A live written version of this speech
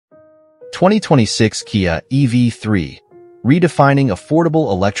2026 Kia EV3, redefining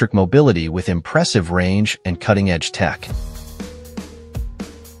affordable electric mobility with impressive range and cutting-edge tech.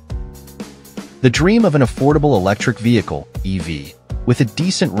 The dream of an affordable electric vehicle, EV, with a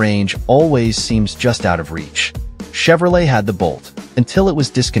decent range always seems just out of reach. Chevrolet had the Bolt, until it was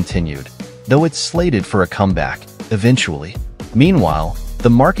discontinued, though it's slated for a comeback, eventually. Meanwhile,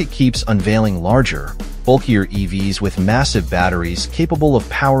 the market keeps unveiling larger, bulkier EVs with massive batteries capable of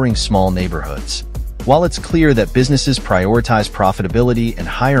powering small neighborhoods. While it's clear that businesses prioritize profitability and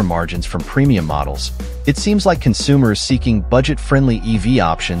higher margins from premium models, it seems like consumers seeking budget-friendly EV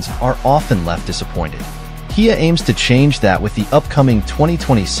options are often left disappointed. Kia aims to change that with the upcoming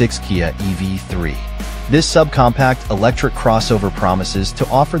 2026 Kia EV3. This subcompact electric crossover promises to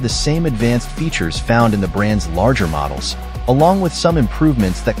offer the same advanced features found in the brand's larger models, along with some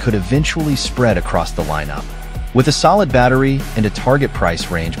improvements that could eventually spread across the lineup. With a solid battery and a target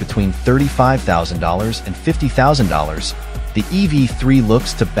price range between $35,000 and $50,000, the EV3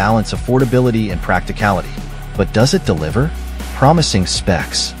 looks to balance affordability and practicality. But does it deliver? Promising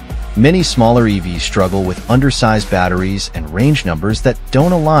specs. Many smaller EVs struggle with undersized batteries and range numbers that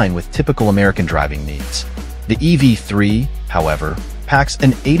don't align with typical American driving needs. The EV3, however, packs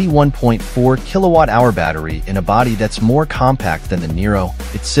an 81.4 kilowatt-hour battery in a body that's more compact than the Niro,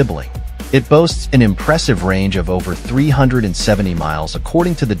 its sibling. It boasts an impressive range of over 370 miles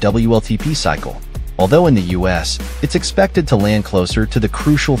according to the WLTP cycle, although in the US, it's expected to land closer to the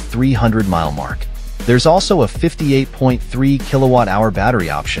crucial 300-mile mark. There's also a 58.3 kilowatt-hour battery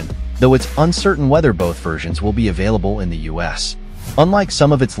option, though it's uncertain whether both versions will be available in the US. Unlike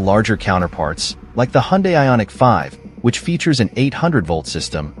some of its larger counterparts, like the Hyundai Ioniq 5, which features an 800-volt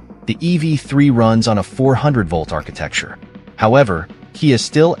system, the EV3 runs on a 400-volt architecture. However, Kia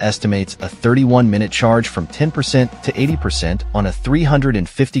still estimates a 31-minute charge from 10% to 80% on a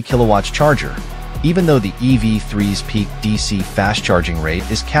 350 kilowatts charger, even though the EV3's peak DC fast charging rate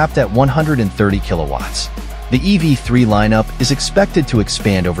is capped at 130 kilowatts. The EV3 lineup is expected to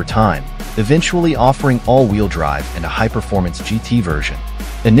expand over time, eventually offering all-wheel drive and a high-performance GT version.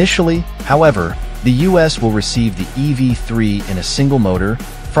 Initially, however, the US will receive the EV3 in a single-motor,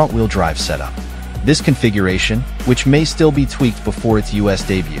 front-wheel drive setup. This configuration, which may still be tweaked before its US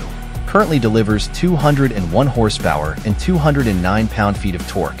debut, currently delivers 201 horsepower and 209 pound-feet of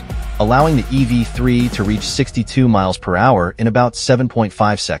torque, allowing the EV3 to reach 62 miles per hour in about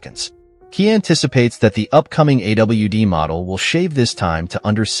 7.5 seconds. Kia anticipates that the upcoming AWD model will shave this time to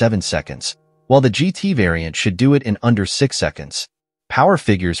under 7 seconds, while the GT variant should do it in under 6 seconds. Power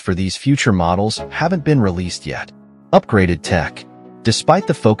figures for these future models haven't been released yet. Upgraded tech. Despite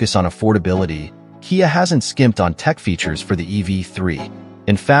the focus on affordability, Kia hasn't skimped on tech features for the EV3.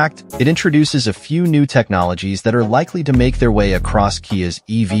 In fact, it introduces a few new technologies that are likely to make their way across Kia's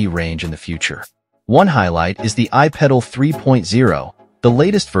EV range in the future. One highlight is the iPedal 3.0, the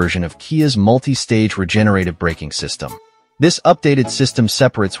latest version of Kia's multi-stage regenerative braking system. This updated system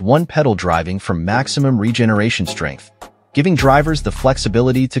separates one-pedal driving from maximum regeneration strength, giving drivers the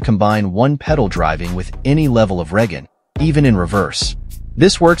flexibility to combine one-pedal driving with any level of regen, even in reverse.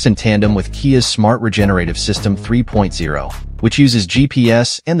 This works in tandem with Kia's Smart Regenerative System 3.0, which uses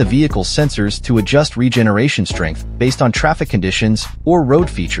GPS and the vehicle's sensors to adjust regeneration strength based on traffic conditions or road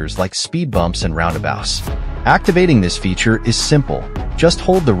features like speed bumps and roundabouts. Activating this feature is simple. Just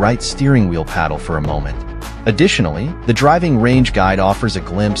hold the right steering wheel paddle for a moment. Additionally, the driving range guide offers a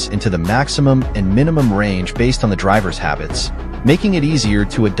glimpse into the maximum and minimum range based on the driver's habits, making it easier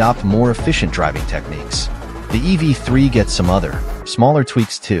to adopt more efficient driving techniques. The EV3 gets some other, smaller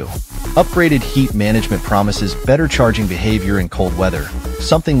tweaks too. Upgraded heat management promises better charging behavior in cold weather,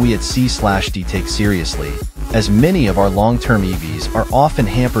 something we at C/D take seriously, as many of our long-term EVs are often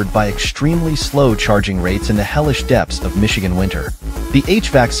hampered by extremely slow charging rates in the hellish depths of Michigan winter. The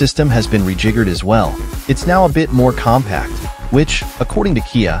HVAC system has been rejiggered as well. It's now a bit more compact, which, according to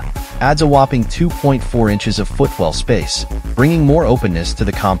Kia, adds a whopping 2.4 inches of footwell space, bringing more openness to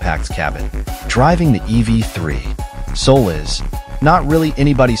the compact cabin. Driving the EV3. Seoul is not really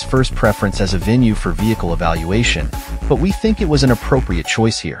anybody's first preference as a venue for vehicle evaluation, but we think it was an appropriate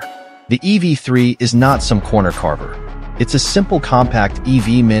choice here. The EV3 is not some corner carver. It's a simple compact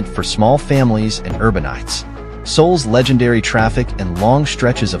EV meant for small families and urbanites. Seoul's legendary traffic and long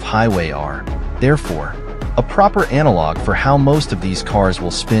stretches of highway are, therefore, a proper analog for how most of these cars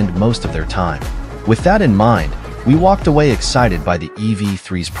will spend most of their time. With that in mind, we walked away excited by the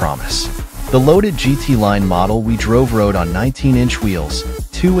EV3's promise. The loaded GT line model we drove rode on 19-inch wheels,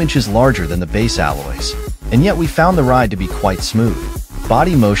 2 inches larger than the base alloys, and yet we found the ride to be quite smooth.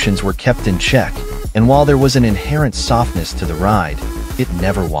 Body motions were kept in check, and while there was an inherent softness to the ride, it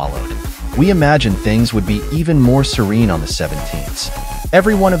never wallowed. we imagined things would be even more serene on the 17th.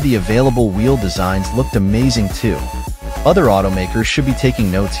 Every one of the available wheel designs looked amazing too. Other automakers should be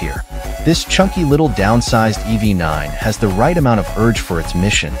taking notes here. This chunky little downsized EV9 has the right amount of urge for its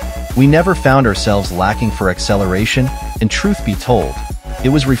mission. We never found ourselves lacking for acceleration, and truth be told, it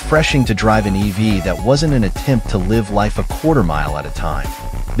was refreshing to drive an EV that wasn't an attempt to live life a quarter mile at a time.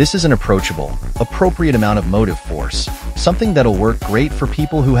 This is an approachable, appropriate amount of motive force, something that'll work great for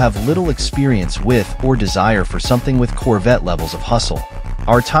people who have little experience with or desire for something with Corvette levels of hustle.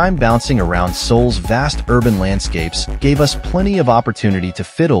 Our time bouncing around Seoul's vast urban landscapes gave us plenty of opportunity to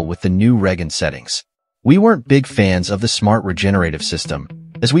fiddle with the new Regan settings. We weren't big fans of the smart regenerative system,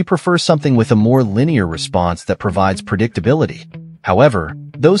 as we prefer something with a more linear response that provides predictability. However,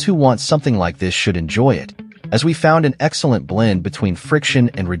 those who want something like this should enjoy it, as we found an excellent blend between friction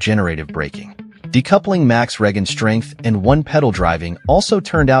and regenerative braking. Decoupling max Regan strength and one-pedal driving also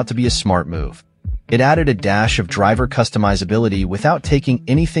turned out to be a smart move. It added a dash of driver customizability without taking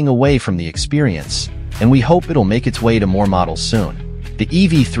anything away from the experience, and we hope it'll make its way to more models soon. The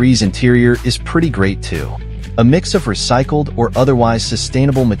EV3's interior is pretty great too. A mix of recycled or otherwise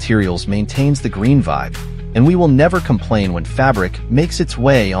sustainable materials maintains the green vibe, and we will never complain when fabric makes its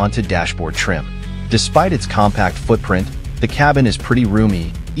way onto dashboard trim. Despite its compact footprint, the cabin is pretty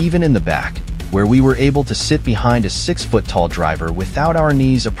roomy, even in the back, where we were able to sit behind a 6-foot-tall driver without our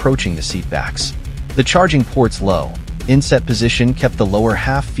knees approaching the seat backs. The charging port's low, inset position kept the lower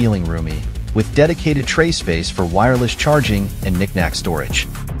half feeling roomy, with dedicated tray space for wireless charging and knick-knack storage.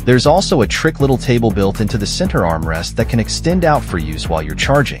 There's also a trick little table built into the center armrest that can extend out for use while you're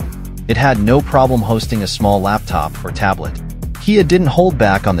charging. It had no problem hosting a small laptop or tablet. Kia didn't hold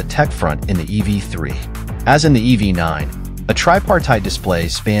back on the tech front in the EV3. As in the EV9, a tripartite display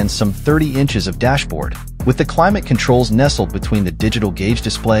spans some 30 inches of dashboard, with the climate controls nestled between the digital gauge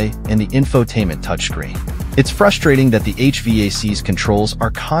display and the infotainment touchscreen. It's frustrating that the HVAC's controls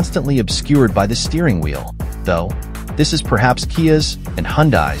are constantly obscured by the steering wheel, though this is perhaps Kia's and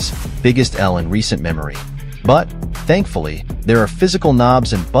Hyundai's biggest L in recent memory. But, thankfully, there are physical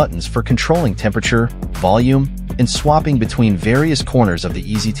knobs and buttons for controlling temperature, volume, and swapping between various corners of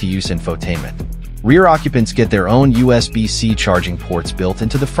the easy-to-use infotainment. Rear occupants get their own USB-C charging ports built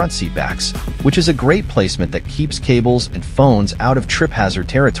into the front seat backs, which is a great placement that keeps cables and phones out of trip hazard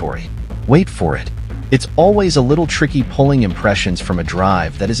territory. Wait for it. It's always a little tricky pulling impressions from a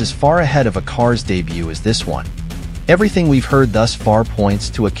drive that is as far ahead of a car's debut as this one. Everything we've heard thus far points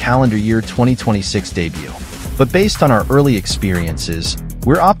to a calendar year 2026 debut. But based on our early experiences,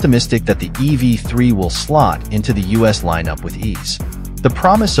 we're optimistic that the EV3 will slot into the US lineup with ease. The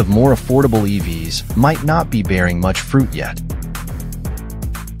promise of more affordable EVs might not be bearing much fruit yet.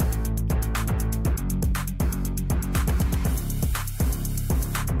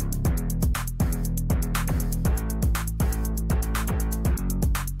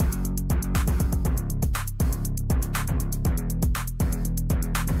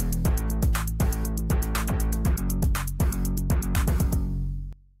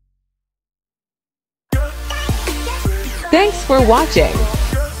 Thanks for watching.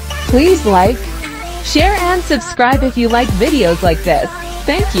 Please like, share and subscribe if you like videos like this.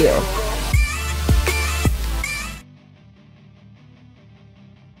 Thank you.